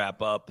BYU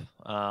wrap up.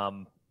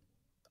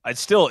 It's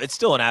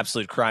still an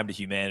absolute crime to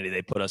humanity.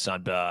 They put us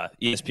on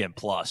ESPN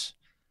Plus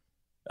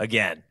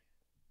again.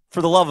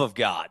 For the love of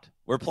God,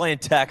 we're playing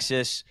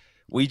Texas.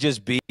 We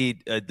just beat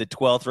the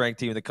 12th ranked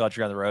team in the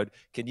country on the road.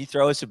 Can you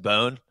throw us a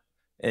bone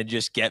and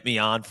just get me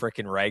on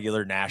freaking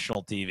regular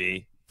national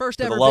TV? First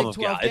ever Big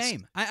 12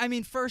 game. I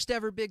mean, first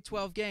ever Big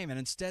 12 game, and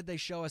instead they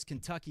show us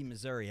Kentucky,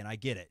 Missouri, and I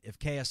get it. If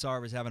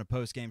KSR was having a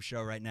post-game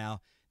show right now,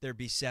 there'd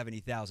be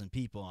 70,000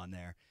 people on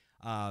there.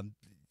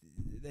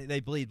 They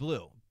bleed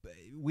blue.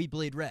 We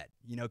bleed red.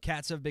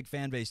 Cats have a big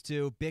fan base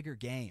too. Bigger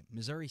game.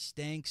 Missouri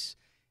stinks.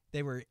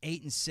 They were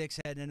 8-6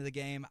 heading into the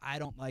game. I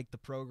don't like the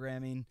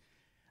programming.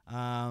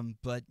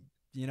 But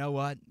you know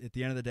what? At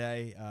the end of the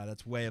day,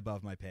 that's way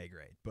above my pay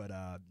grade. But,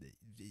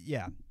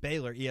 yeah,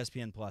 Baylor,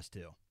 ESPN Plus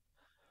too.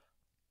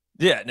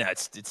 Yeah, no,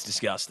 it's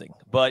disgusting.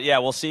 But, yeah,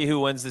 we'll see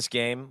who wins this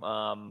game.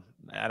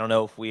 I don't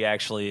know if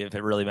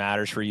it really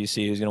matters for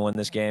UC who's going to win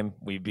this game.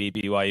 We beat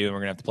BYU, and we're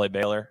going to have to play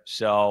Baylor.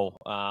 So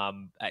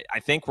I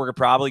think we're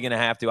probably going to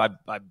have to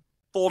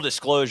full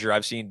disclosure,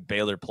 I've seen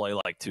Baylor play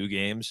like 2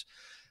 games.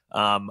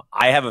 I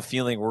have a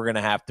feeling we're going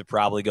to have to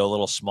probably go a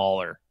little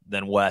smaller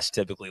than West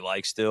typically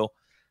likes to.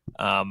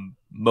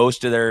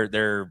 Most of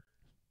their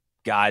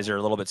guys are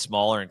a little bit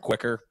smaller and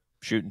quicker,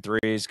 shooting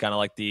threes, kind of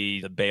like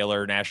the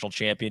Baylor national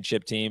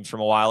championship teams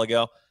from a while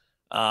ago.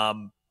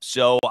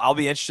 So I'll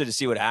be interested to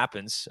see what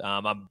happens.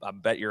 I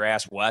bet your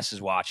ass Wes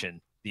is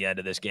watching the end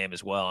of this game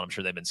as well, and I'm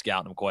sure they've been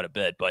scouting him quite a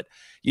bit. But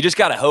you just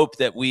got to hope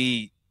that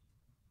we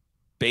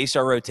base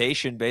our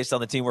rotation based on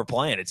the team we're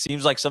playing. It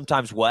seems like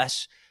sometimes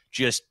Wes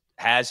just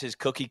has his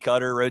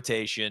cookie-cutter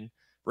rotation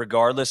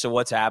regardless of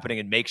what's happening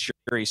and make sure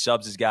he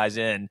subs his guys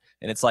in.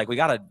 And it's like, we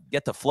got to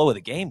get the flow of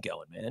the game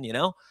going, man,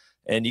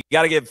 And you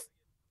got to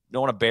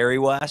don't want to bury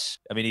Wes.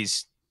 I mean,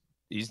 he's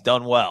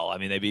done well. I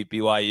mean, they beat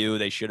BYU.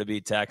 They should have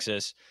beat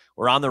Texas.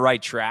 We're on the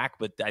right track,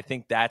 but I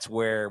think that's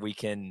where we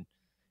can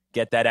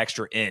get that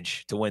extra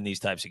inch to win these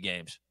types of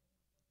games.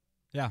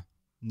 Yeah,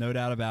 no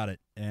doubt about it.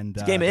 And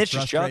it's a game of inches,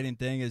 the frustrating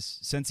thing is,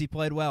 since he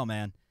played well,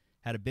 man,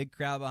 had a big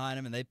crowd behind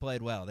him, and they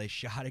played well. They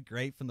shot it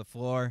great from the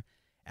floor,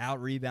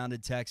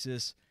 out-rebounded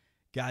Texas,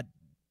 got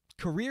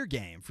career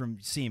game from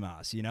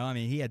Seamoss. You know, I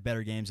mean, he had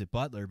better games at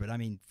Butler, but I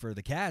mean, for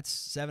the Cats,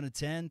 7 of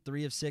 10,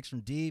 3 of 6 from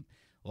deep.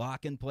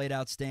 Locken played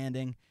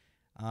outstanding.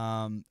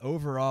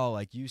 Overall,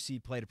 like,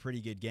 UC played a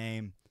pretty good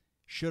game.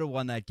 Should have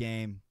won that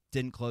game.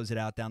 Didn't close it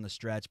out down the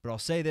stretch. But I'll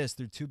say this,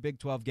 through 2 Big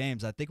 12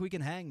 games, I think we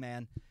can hang,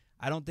 man.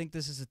 I don't think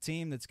this is a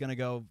team that's going to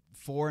go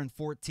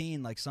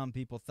 4-14 like some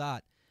people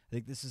thought. I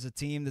think this is a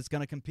team that's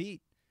going to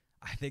compete.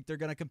 I think they're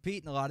going to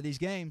compete in a lot of these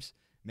games.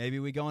 Maybe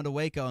we go into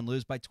Waco and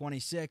lose by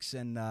 26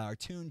 and our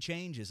tune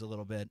changes a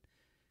little bit.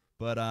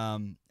 But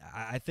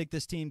I think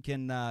this team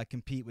can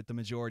compete with the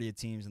majority of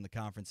teams in the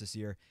conference this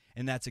year,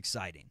 and that's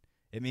exciting.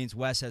 It means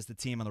Wes has the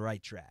team on the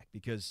right track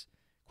because,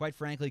 quite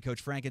frankly,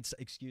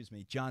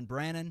 John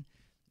Brannon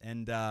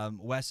and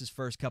Wes's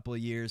first couple of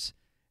years,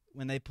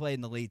 when they played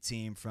in the lead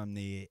team from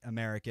the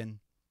American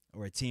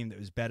or a team that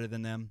was better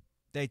than them,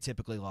 they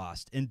typically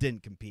lost and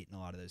didn't compete in a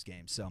lot of those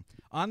games. So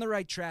on the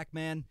right track,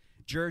 man.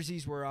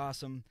 Jerseys were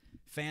awesome.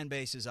 Fan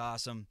base is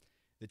awesome.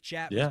 The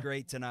chat was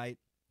great tonight.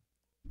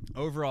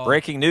 Overall,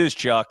 breaking news,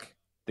 Chuck.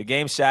 The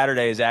game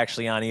Saturday is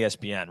actually on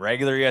ESPN.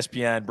 Regular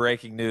ESPN,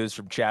 breaking news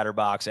from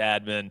Chatterbox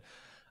admin.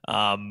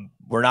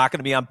 We're not going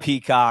to be on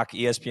Peacock,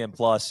 ESPN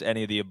Plus,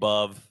 any of the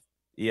above.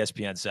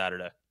 ESPN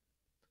Saturday.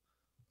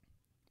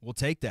 We'll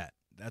take that.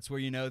 That's where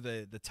you know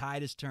the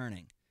tide is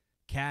turning.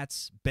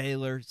 Cats,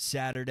 Baylor,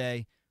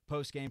 Saturday,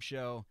 post-game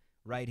show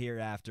right here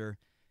after.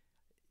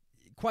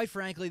 Quite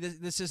frankly,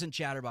 this isn't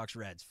Chatterbox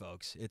Reds,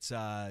 folks.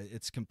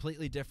 It's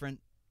completely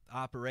different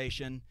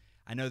operation.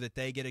 I know that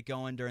they get it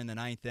going during the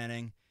 9th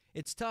inning.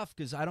 It's tough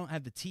because I don't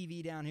have the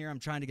TV down here. I'm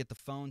trying to get the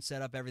phone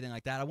set up, everything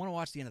like that. I want to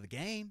watch the end of the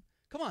game.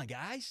 Come on,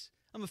 guys.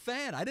 I'm a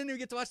fan. I didn't even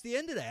get to watch the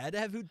end of that. I had to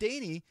have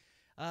Houdini,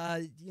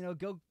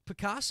 go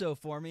Picasso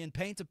for me and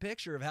paint a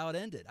picture of how it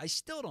ended. I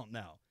still don't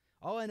know.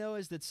 All I know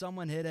is that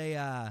someone hit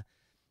a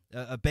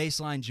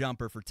baseline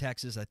jumper for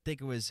Texas. I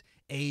think it was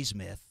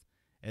A-Smith,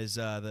 as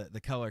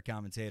the color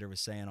commentator was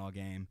saying all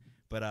game.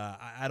 But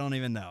I don't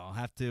even know. I'll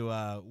have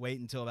to wait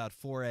until about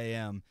 4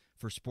 a.m.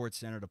 for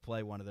SportsCenter to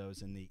play one of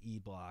those in the E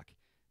block.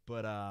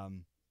 But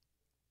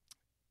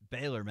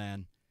Baylor,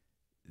 man,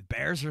 the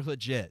Bears are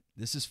legit.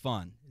 This is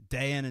fun.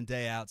 Day in and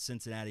day out,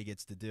 Cincinnati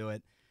gets to do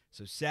it.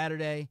 So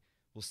Saturday,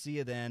 we'll see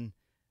you then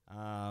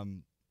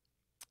on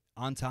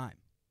time.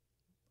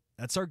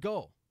 That's our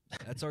goal.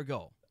 That's our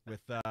goal.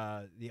 With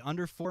the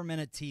under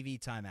 4-minute TV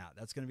timeout.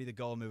 That's going to be the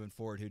goal moving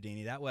forward,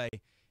 Houdini. That way,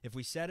 if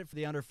we set it for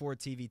the under 4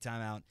 TV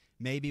timeout,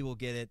 maybe we'll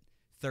get it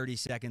 30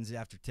 seconds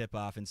after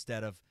tip-off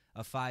instead of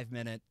a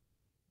 5-minute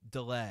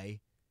delay,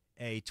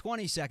 a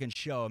 20-second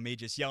show of me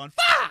just yelling,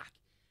 fuck!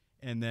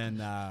 And then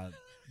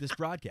this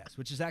broadcast,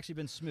 which has actually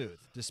been smooth,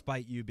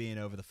 despite you being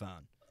over the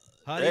phone.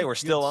 Huddy, hey, we're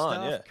still on,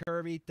 stuff. yeah.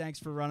 Kirby, thanks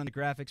for running the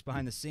graphics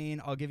behind the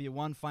scene. I'll give you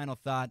one final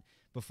thought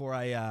before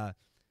I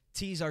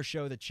tease our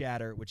show, The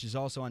Chatter, which is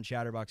also on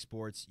Chatterbox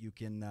Sports. You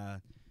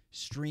can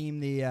stream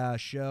the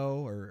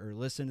show or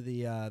listen to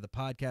the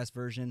podcast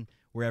version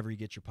wherever you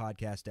get your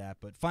podcast app.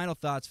 But final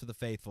thoughts for the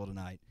faithful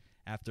tonight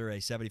after a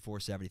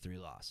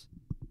 74-73 loss.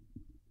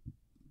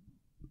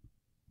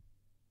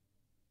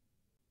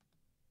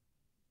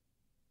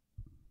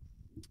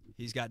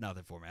 He's got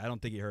nothing for me. I don't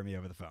think he heard me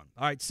over the phone.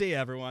 All right, see you,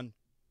 everyone.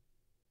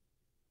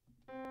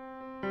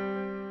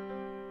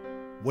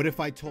 What if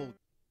I told...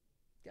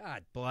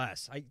 God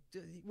bless.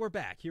 We're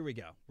back. Here we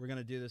go. We're going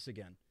to do this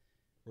again.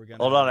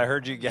 Hold on, I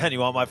heard you again. You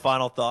want my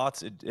final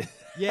thoughts?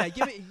 Yeah,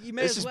 give me. You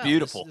may this as well. is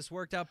beautiful. This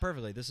worked out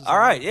perfectly. This is all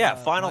right. Yeah,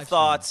 final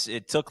thoughts.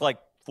 It took like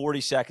 40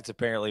 seconds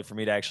apparently for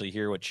me to actually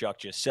hear what Chuck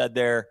just said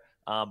there.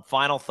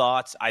 Final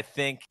thoughts. I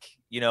think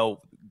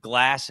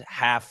glass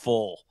half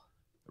full.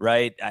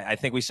 Right. I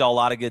think we saw a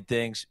lot of good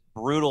things.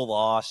 Brutal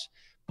loss,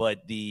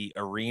 but the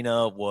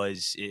arena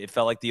it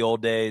felt like the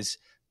old days.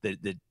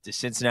 The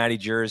Cincinnati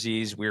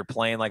jerseys, we were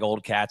playing like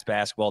old Cats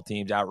basketball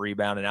teams, out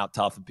rebounding, out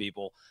toughing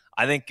people.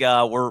 I think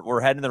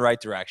we're heading in the right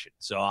direction.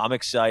 So I'm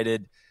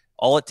excited.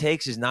 All it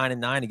takes is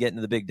 9-9 to get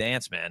into the big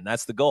dance, man.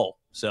 That's the goal.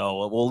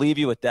 So we'll leave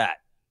you with that.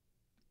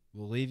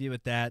 We'll leave you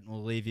with that, and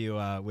we'll leave you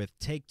with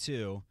take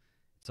 2.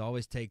 It's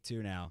always take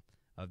 2 now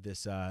of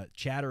this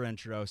chatter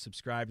intro.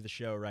 Subscribe to the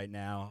show right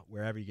now,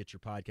 wherever you get your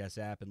podcast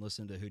app, and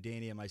listen to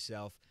Houdini and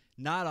myself,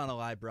 not on a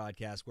live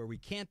broadcast where we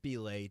can't be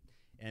late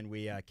and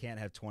we can't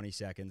have 20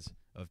 seconds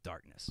of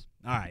darkness.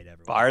 All right,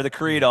 everyone. Fire the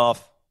creed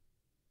off.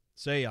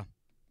 See ya.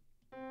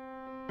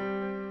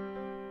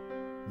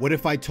 What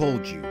if I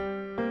told you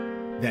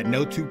that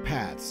no two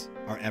paths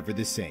are ever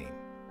the same?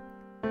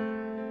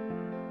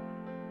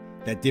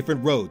 That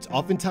different roads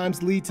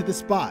oftentimes lead to the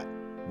spot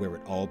where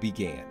it all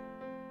began?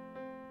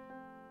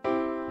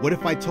 What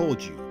if I told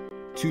you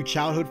 2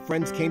 childhood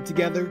friends came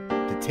together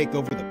to take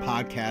over the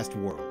podcast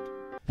world?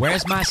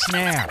 Where's my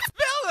snare?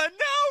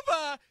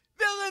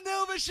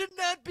 Villanova should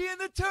not be in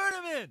the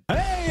tournament.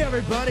 Hey,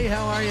 everybody.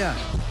 How are you?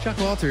 Chuck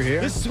Walter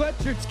here. This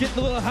sweatshirt's getting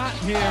a little hot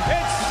in here.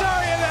 It's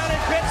sorry about it,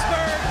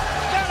 Pittsburgh.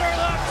 Better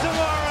luck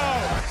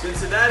tomorrow.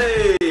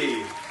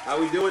 Cincinnati, how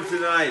we doing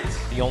tonight?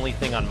 The only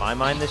thing on my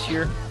mind this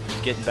year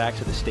getting back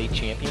to the state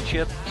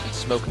championship and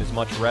smoking as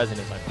much resin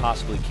as I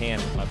possibly can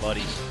with my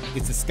buddies.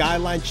 It's the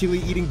Skyline chili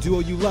eating duo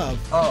you love.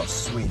 Oh,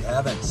 sweet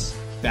heavens.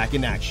 Back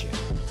in action.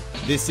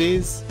 This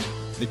is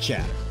The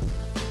Chatter.